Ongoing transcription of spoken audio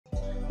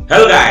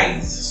Hello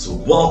guys, so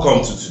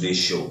welcome to today's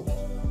show.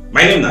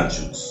 My name is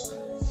CHUKS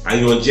and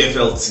you're on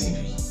JFL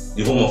TV,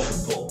 the home of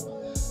football.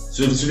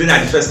 So if today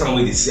is the first time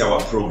we see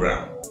our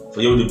program,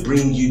 for you to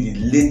bring you the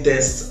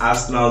latest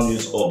Arsenal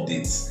news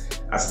updates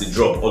as they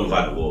drop all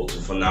over the world.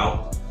 So for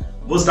now,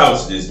 we'll start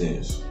with today's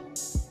news.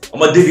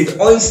 David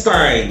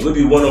Einstein will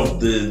be one of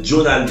the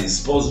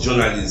journalists, sports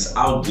journalists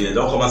out there.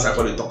 Don't come and say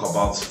talk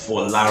about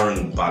for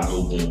Lauren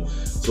Balogun.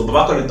 So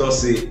Baba Koleto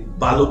say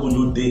Balogun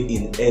no dey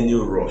in any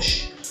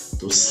rush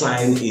to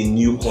sign a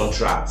new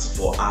contract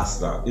for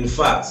Arsenal. In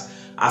fact,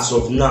 as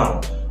of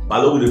now,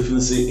 Balogun dey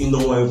feel say he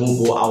no wan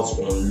even go out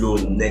on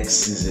loan next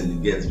season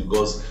again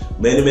because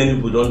many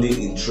people don't dey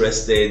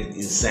interested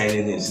in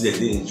signing him. So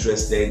they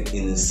interested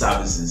in his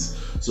services.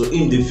 So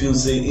him dey feel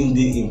say him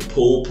dey in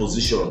pole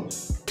position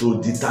to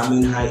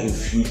determine how in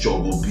future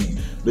will be.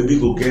 Maybe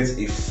go get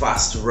a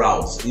fast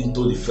route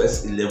into the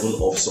first 11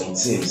 of some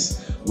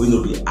teams wey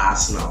no be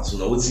Arsenal. So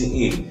now wetin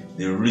him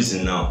the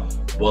reason now.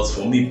 But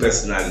for me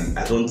personally,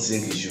 I don't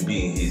think he should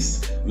be in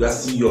haste. You are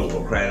still young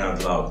for crying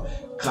out loud.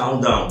 Calm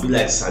down, be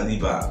like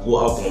Saliba, go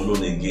out on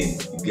loan again.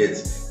 You get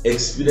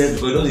experience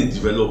because you don't need to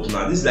develop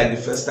now. This is like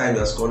the first time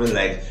you're scoring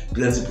like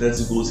plenty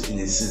goals in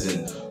a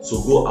season.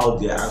 So go out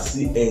there and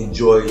still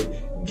enjoy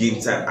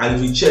game time. And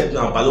if you check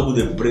now, Balogun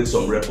they break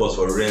some records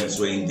for Rams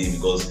where day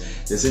because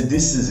they say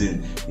this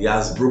season he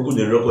has broken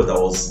the record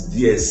that was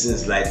there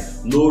since like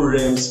no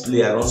Rams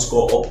player don't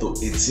score up to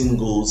 18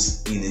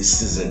 goals in a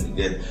season. You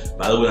get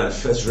Balogun is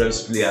the first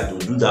Rams player to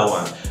do that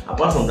one.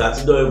 Apart from that,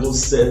 he don't even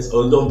set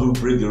or don't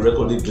break the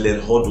record that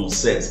Glenn Hoddle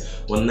set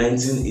for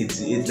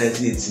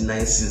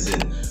 1988-1989 season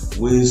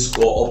when he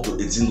score up to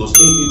 18 goals.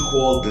 He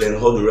equal Glenn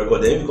Hoddle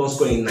record. Then if he can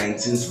score in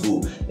 19th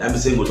goal, that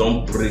means he go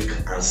don't break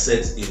and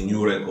set a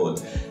new record.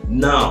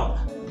 Now,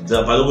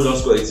 the Balogun don't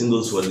score 18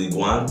 goals for League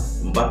One,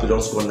 Mbappe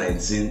don't score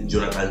 19,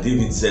 Jonathan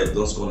David self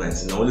don't score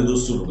 19. Now only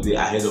those two people they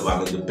ahead of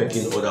him in the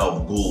pecking order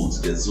of goals.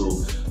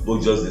 So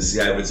both just they see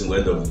everything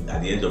going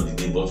at the end of the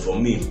day. But for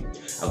me,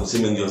 I could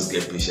say man just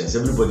get patience.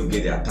 Everybody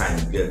get their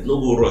time. Get no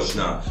go rush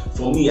now.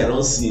 For me, I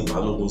don't see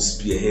Balogun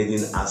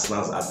spearheading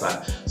Arsenal's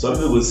attack. Some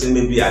people will say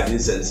maybe I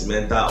did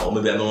sentimental or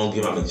maybe I don't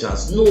give him a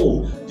chance.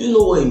 No, do you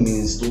know what it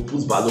means to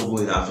put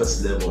Balogun in our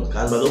first 11?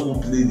 Can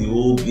Balogun play the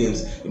whole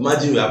games?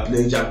 Imagine we are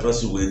playing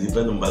Champions League, we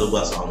depend on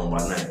Balogun as our number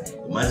 9.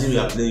 Imagine we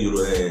are playing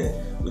Euro,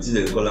 what is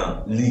they call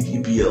it?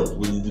 League EPL.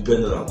 We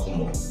depend on our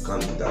come on,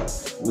 can't do that.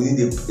 We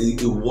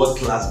need a world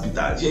class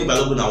beater. Jay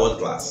Balogun a world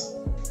class.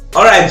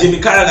 Alright, Jamie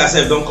Carragher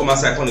said don't come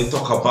outside when they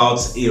talk about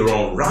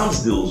Aaron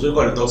Ramsdale. So we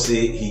got to talk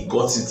say he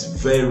got it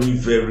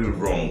very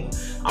wrong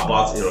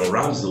about Aaron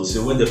Ramsdale.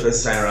 So when they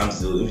first sign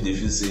Ramsdale, if they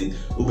feel say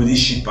who be this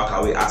shit pack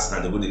away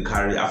Arsenal, they go to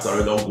carry after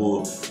they don't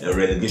go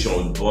relegation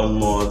with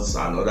Bournemouth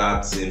and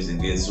other teams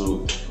again.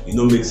 So it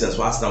don't make sense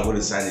for Arsenal when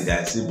they sign the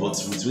guy. See, but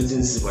with waiting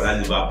to see for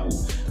that Liverpool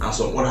and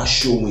some other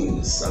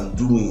showings and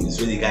doings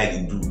where the guy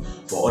they do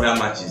for other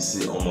matches,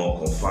 say more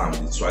confirmed.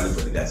 It's really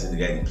for the guy, say the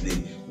guy they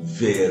play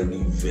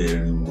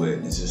very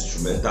well. It's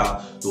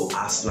instrumental to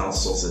Arsenal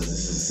success.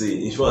 This is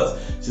say in short,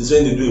 since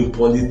when they do in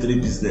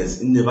punditry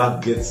business, it never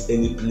gets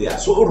any player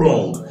so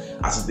wrong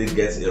as they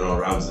get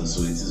Aaron Ramsdale.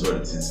 So it is what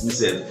it is. Me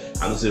said,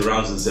 I know say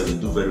Ramsdale said they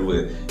do very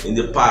well. In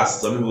the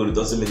past, some people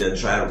doesn't make them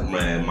try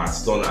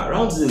Matt Turner.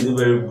 Ramsdale is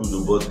very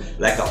good, but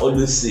like I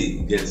always say,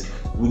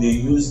 when they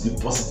use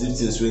the positive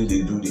things when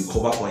they do, they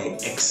cover for any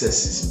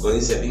excesses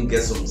because they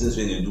get some things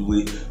when they do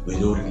we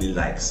don't really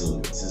like. So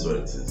this is what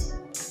it is.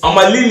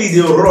 Lily,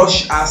 they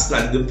rush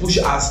Arsenal, they push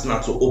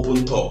Arsenal to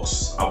open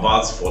talks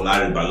about for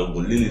Larry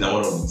Balogun. Lily is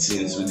one of the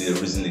teams with the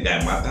reason the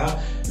guy matter.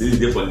 Lily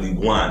there for League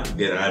One.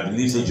 Again, I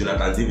believe say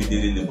Jonathan David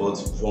did but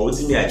for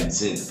what me I did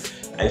think,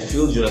 I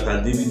feel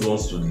Jonathan David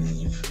wants to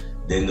leave.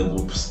 Then they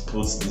will put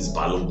this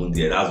Balogun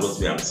there. That's what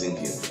me I'm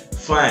thinking.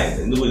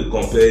 Fine, nobody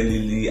compare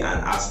Lily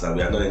and Arsenal.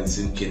 We are not in the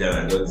same cadre, we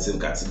are not in the same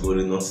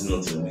category, nothing.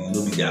 We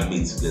know be their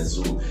mates together.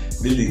 So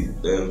Lily,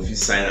 if you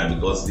sign her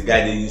because the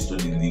guy they used to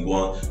the League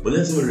One, but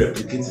let him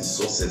replicate his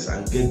success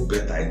and get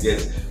better. I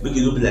get make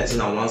it not be like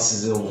saying one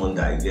season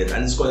wonder. I get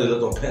and it's got a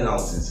lot of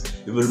penalties.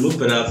 If you remove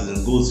penalties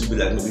and goals, you'll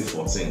be like maybe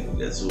 14.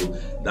 Yeah, so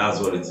that's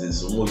what it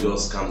is. So more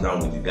just calm down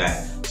with the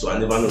guy. So I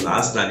never know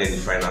Arsenal get the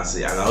final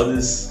say and all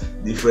this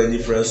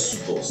different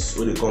suitors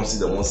when they come see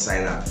the one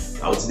signer.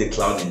 I would see the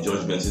cloud in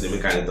judgment, so they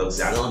make kind of talk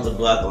say I don't want to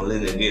go out on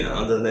lane again.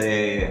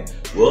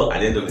 Well, at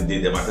the end of the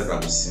day, the market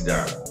will sit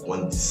down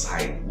and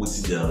decide what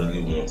they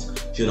really want. So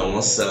they want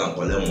to sell and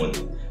collect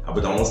money,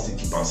 but I want to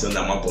keep and send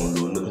them out on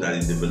loan. Looking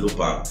at the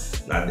developer,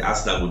 now the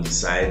Arsenal will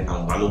decide,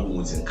 and Balogun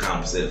within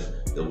camp self,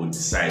 they will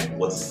decide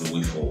what is the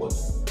way forward.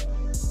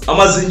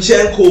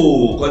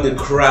 Zinchenko got the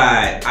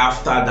cry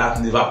after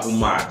that Liverpool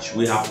match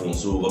we happened.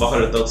 So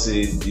Babakar talk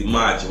say the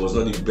match was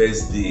not the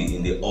best day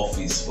in the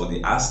office for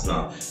the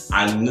Arsenal,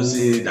 and you know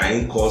say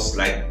nine cost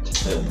like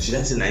should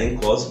I say nine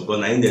cost because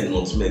nine they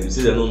nutmeg. You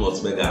say they no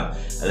nutmeg and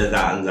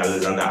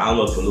Alexander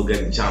Arnold for no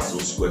get the chance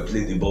to square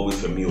play the ball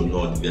with me or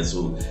not.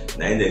 So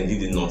nine then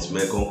give the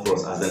nutmeg on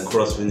cross as then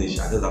cross finish.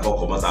 I think that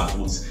come out and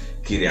put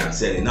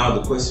Kylian. Now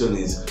the question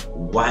is,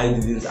 why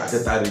didn't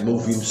Arteta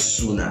remove him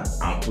sooner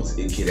and put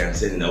a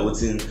Kylian? Now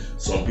what's in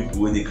some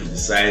people when they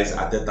criticize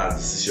Arteta's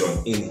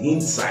decision in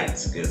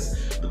hindsight,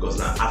 because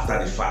now after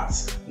the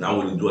fact, now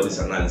when you do all this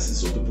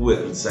analysis, so people were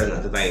criticizing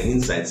Arteta in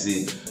hindsight,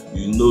 say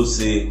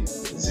say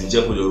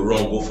Zinchenko the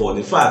wrong go forward.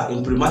 In fact,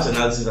 in pre-match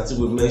analysis, I think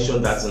we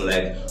mentioned that in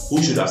like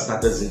who should have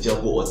started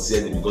Zinchenko or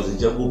Tierney, because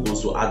Zinchenko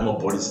goes to add more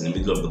bodies in the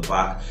middle of the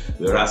park,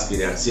 whereas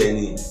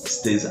Kylian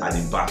stays at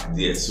the back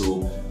there.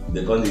 So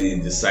they can't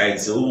decide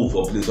who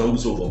for play, some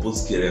people for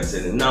post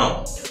Kylian.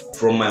 Now,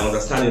 from my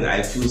understanding,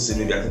 I feel say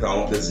maybe Arteta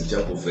won't play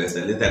Zinchenko first,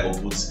 and later I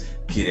go put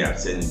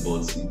Kylian,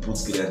 but he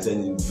puts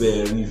Kylian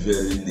very,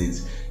 very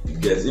late.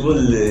 Because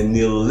even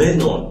Neil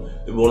Lennon,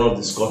 one of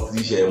the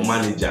Scottish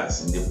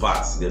managers in the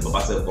past, the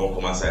Papa said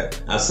come aside,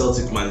 and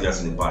Celtic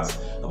managers in the past,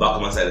 about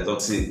come aside, they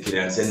talk say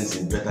Kylian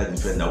is a better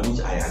defender,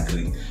 which I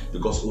agree,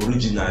 because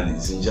originally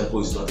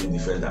Zinchenko is not a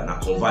defender. Now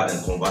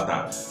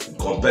converter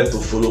compared to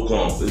follow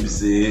come, maybe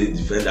say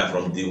defender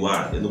from day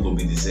one, they're not gonna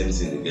be the same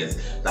thing again.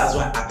 That's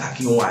why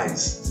attacking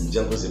wise,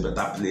 Zinchenko is a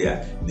better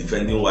player.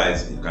 Defending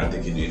wise, you can't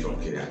take it away from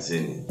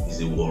Kylian.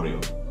 He's a warrior.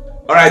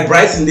 Alright,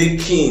 Brighton they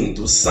keen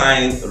to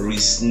sign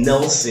Reece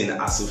Nelson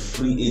as a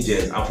free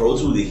agent, and for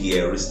those who they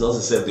hear, Reece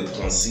Nelson said they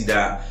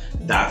consider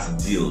that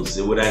deal.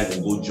 So whether he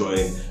will go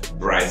join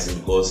Brighton,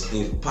 because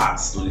in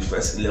parts to the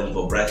first 11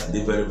 for Brighton,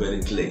 they're very,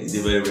 very clear,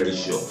 they're very, very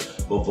sure.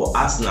 But for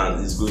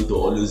Arsenal, it's going to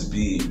always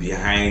be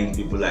behind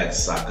people like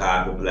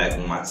Saka, people like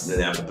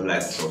Martinelli, and people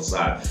like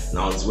Trossard.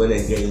 Now it's when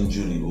they get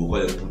injury, we'll call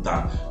it put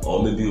down,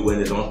 or maybe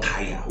when they don't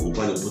tire, we'll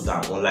call it put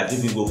down. Unlike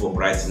if you go for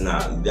Brighton now,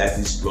 that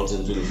is slots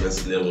into the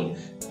first 11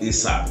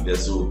 ASAP.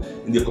 So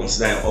in the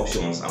considering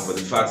options, and for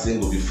the fact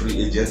saying will be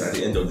free agents at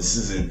the end of the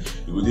season,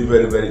 it will be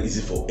very, very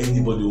easy for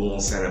anybody who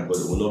wants to sign up,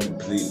 because they will not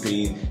be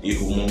paying a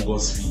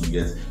humongous fee.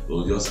 They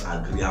will just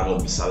agree how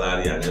much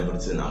salary and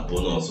everything and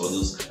bonus, all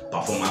those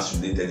performance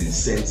related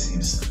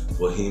incentives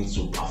for him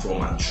to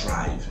perform and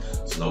thrive.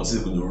 So now this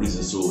is the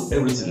reason. So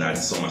everything that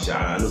is so much, and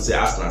I know say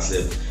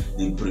Arsenal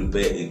they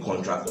prepare a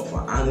contract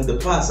offer. And in the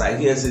past, I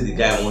hear say the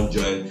guy won't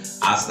join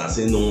Arsenal,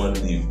 say no one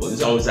leave. But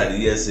this one I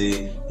hear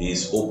say he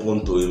is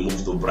open to a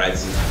move to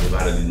Brighton. I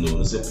never really know.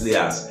 You say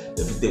players,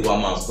 if you take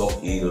one man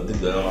stock A, you take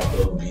the other man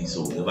stock B,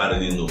 so never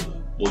really know.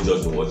 But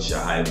just to watch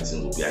how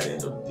everything will be at the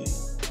end of the day.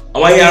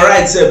 And when you're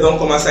right, sir, don't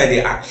come aside,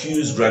 they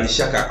accuse Granit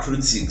Xhaka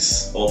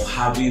critics of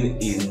having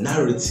a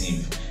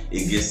narrative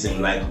against him,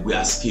 like we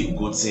are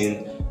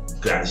scapegoating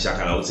Granit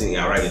Xhaka. I would say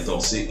you're right, they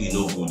talk, say you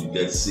know good, you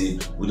get say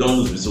we don't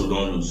lose, we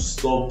don't lose.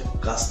 Stop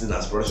casting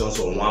aspirations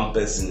on one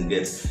person, you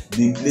get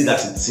they play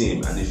as a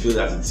team and they feel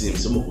as a team.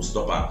 Some people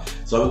stop her.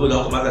 Some people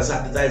don't come out and say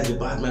Arteta is the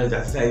bad manager,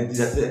 Arteta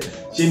is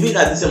this. She mean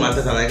that this same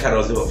Arteta and Arteta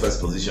was in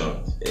first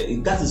position.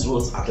 That is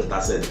what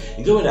Arteta said.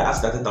 You get when they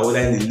ask Arteta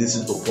whether they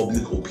listen to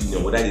public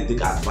opinion, whether they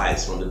take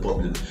advice from the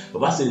public.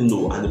 But I say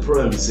no, and the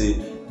problem is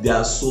say there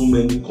are so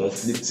many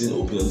conflicting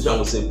opinions. I'm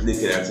going to say play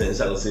Kylian, I'm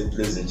going to say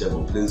play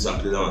Zinchenko, play this one,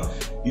 play that one.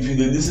 If you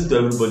listen to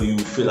everybody, you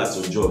fail at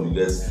your job,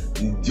 because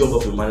the job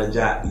of a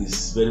manager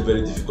is very,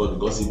 very difficult,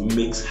 because it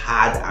makes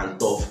hard and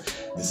tough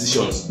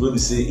decisions. Don't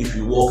say if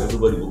you work,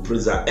 everybody will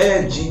praise that.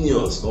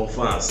 Genius,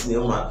 confirm,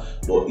 snail man.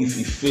 But if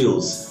he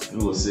fails,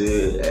 people will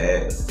say,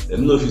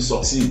 no, if he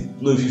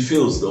succeed, no, if he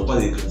fails, they'll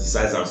probably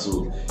criticize him.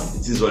 So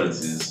it is what it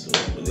is. So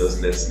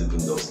just let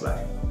sleeping dogs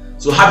lie.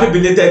 So happy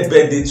belated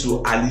birthday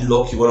to Ali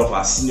Lucky, one of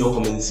our senior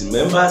community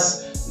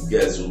members. You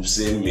guys will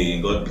say,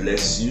 may God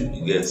bless you.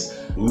 You guys,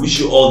 we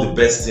wish you all the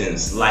best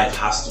things life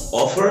has to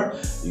offer.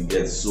 You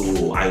get so,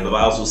 and Baba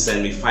also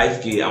send me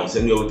 5K. I will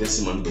send you a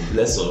testimony to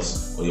bless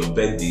us on your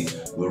birthday.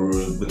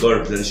 We God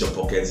replenish your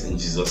pockets in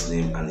Jesus'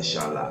 name and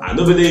inshallah. And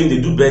over there,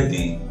 they do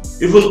birthday.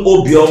 Even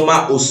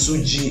Obioma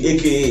Osuji,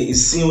 aka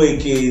Isinwe,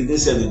 aka they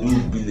said they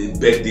do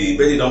birthday.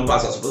 Birthday don't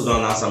pass. I'm supposed to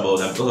announce about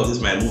that because of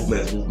this my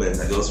movement.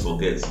 I just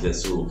forget.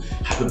 Yes, so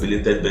happy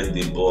belated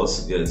birthday,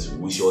 boss. Yes,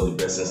 wish you all the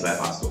best things life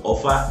has to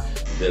offer.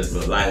 There's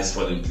no lines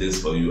fall in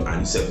place for you,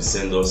 and you said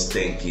send us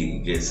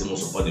 10K. Get some more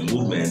support the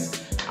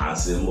movement, and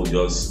say more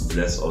just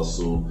bless us.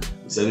 So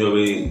send your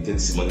way, take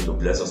some money to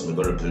bless us. May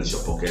God replenish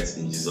your pockets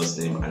in Jesus'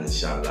 name and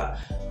inshallah.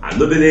 And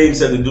nobody him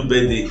said they do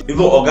birthday. Even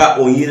Oga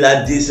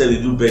Onyila Day said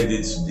they do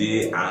birthday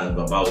today, and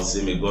Baba will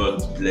say may God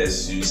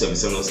bless you. He said we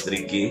send us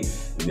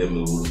 3K. And then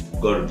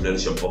may God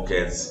replenish your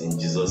pockets in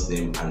Jesus'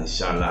 name and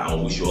inshallah,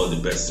 and wish you all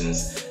the best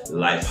things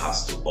life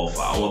has to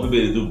offer. And when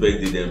people do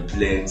birthday, then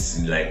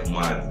plenty like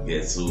mad.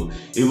 Yeah. So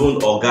even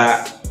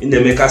Oga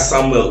Inemeka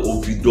Samuel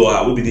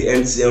Obidoa will be the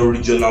MTN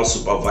regional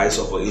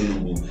supervisor for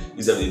Enugu.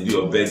 He said they do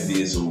your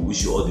birthday, so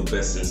wish you all the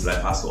best things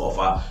life has to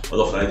offer.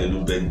 All of them they do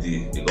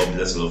birthday. May God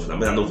bless all of them. I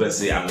mean, I don't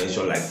say I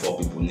mentioned like 4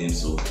 people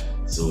names, so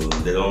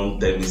they don't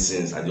tell me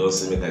since. I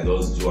just say make I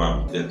just do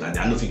them. I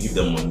don't know if you give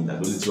them money. That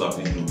only 2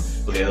 happy do,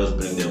 but I just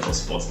bring them for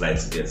spotlight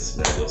to get.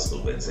 I just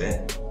stop it.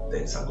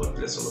 Thanks and God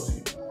bless all of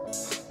you.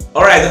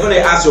 Alright, they're going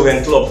to ask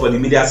Jurgen Klopp for the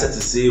media set to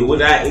say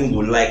whether he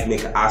would like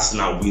make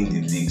Arsenal win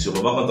the league. So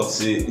Baba Contoc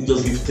say he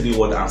just give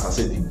 3-word answer,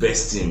 say the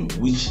best team,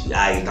 which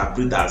I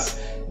interpret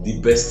as the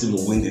best team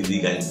will win the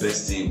league and the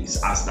best team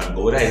is Arsenal.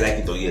 But whether I like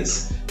it or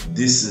yes,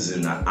 this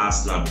season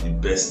Arsenal be the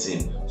best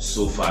team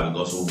so far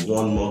because we've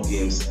won more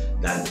games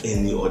than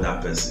any other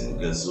person.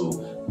 Okay, so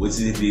what's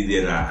the play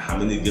there now? How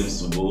many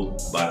games to go?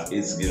 About 8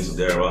 games to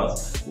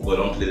thereabouts. We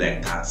don't play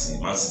like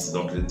 30. Man City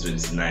don't play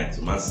 29.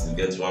 So Man City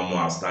gets one more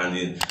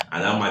outstanding,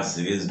 and that match is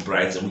against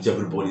Brighton, which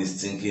everybody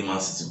is thinking Man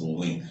City will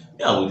win.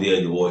 Yeah, we'll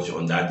there the watch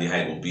on that day how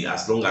it will be.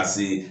 As long as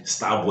say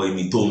Starboy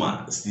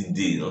Mitoma still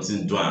there,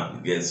 nothing done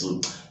again. So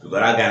because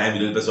that guy I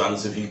be the person who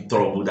knows if he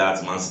trouble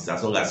that Man City,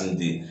 as long as in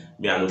there,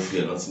 me I no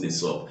fear nothing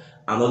they up.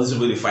 And all these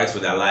people they fight for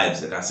their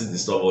lives. They can see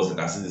disturb us, they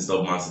can see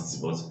disturb Man City,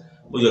 but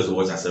we just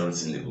watch as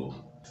everything they go.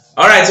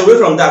 Alright, so away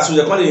from that, so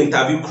they're going to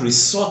interview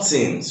Chris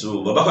Sutton.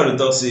 So Babaka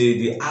talk say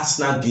the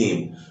Arsenal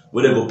game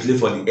where they go play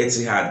for the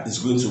Etihad is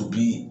going to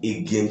be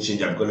a game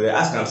changer because they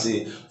ask them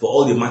say for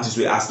all the matches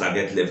where Arsenal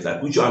get left,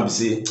 like which one we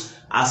say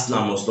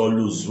Arsenal must not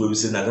lose, where we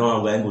say that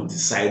one going to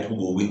decide who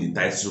will win the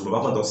title. So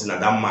Babaka talk say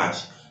that match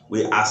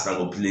where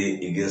Arsenal will play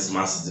against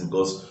Man City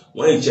because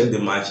when you check the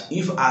match,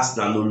 if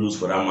Arsenal no lose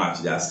for that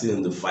match, they are still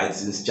in the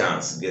fighting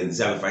chance. They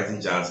still have a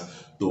fighting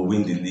chance to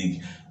win the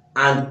league.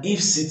 And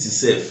if City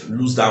self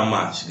lose that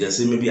match, they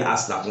say maybe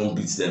Arsenal won't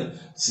beat them.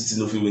 City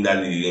no fit win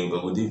that league again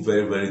because it will be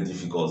very, very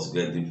difficult to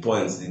get the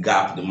points, the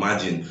gap, the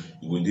margin.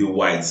 It will be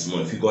wide small.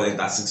 If you go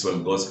enter 6 points,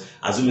 because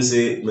as we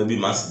say, maybe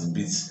Man City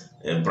beats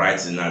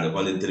Brighton now, they're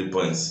only 3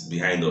 points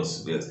behind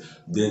us. Yes.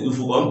 Then if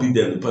we can't beat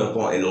them, the point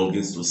can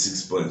elongate to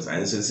 6 points.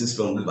 And so 6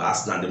 points give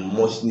Arsenal the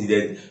much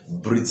needed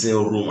breathing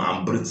room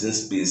and breathing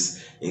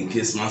space in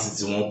case Man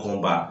City won't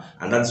come back.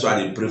 And that's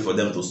why they pray for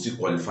them to still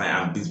qualify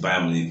and beat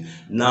Bayern Munich.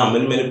 Now,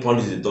 many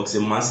pundits they talk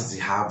say Man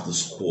City have the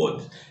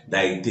squad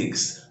that it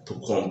takes to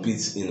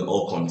compete in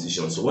all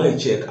competitions. So when you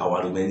check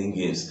our remaining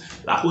games,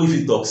 like if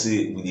you talk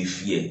say with the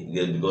fear,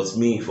 yeah, because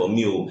for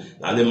me,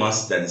 now the Man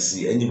City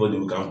see anybody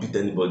who can beat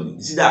anybody.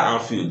 You see that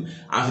Anfield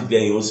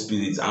get your own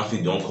spirit,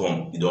 Anfield don't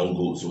come, you don't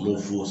go. So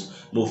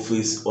more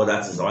face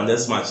other things. Our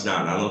next match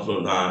now, not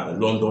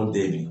London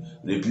derby.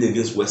 They play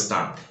against West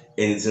Ham.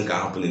 Anything can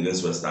happen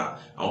against West Ham.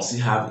 I'll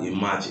still have a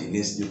match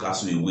against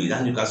Newcastle away.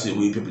 That Newcastle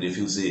away, people they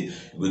feel say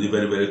it will be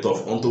very, very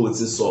tough. Until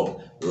it's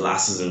sub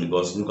last season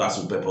because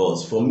Newcastle pepper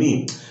us. For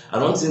me, I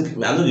don't think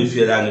I know they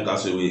fear that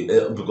Newcastle away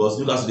because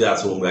Newcastle they at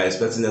home. We are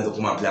expecting them to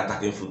come and play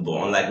attacking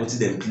football. Unlike what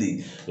they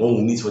play when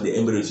we meet for the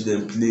Emirates,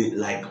 they play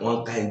like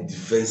one kind of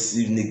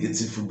defensive,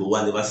 negative football.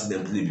 I never seen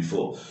them play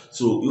before.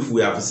 So if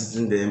we are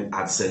visiting them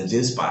at St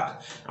James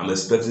Park, I'm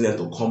expecting them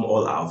to come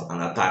all out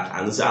and attack.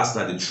 And also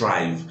Arsenal they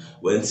thrive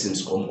when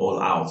teams come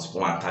all out to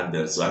come attack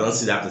them. So I don't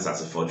see that place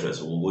as a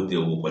fortress. We'll go there,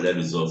 we'll collect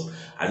results.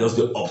 I just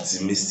be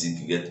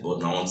optimistic, but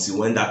now until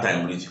when that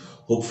time reach,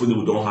 hopefully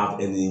we don't have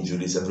any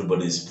injuries.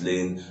 Everybody is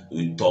playing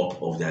with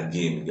top of their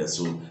game.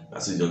 So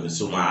that's it.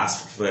 So my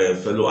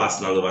fellow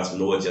Arsenal lovers,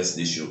 know what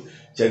yesterday's show.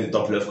 Check the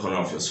top left corner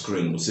of your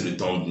screen. We'll see the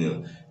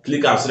thumbnail.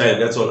 Click up so that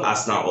you get all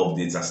Arsenal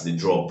updates as they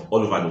drop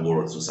all over the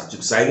world. So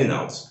CHUKS signing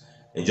out.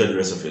 Enjoy the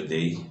rest of your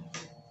day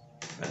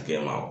and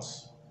game out.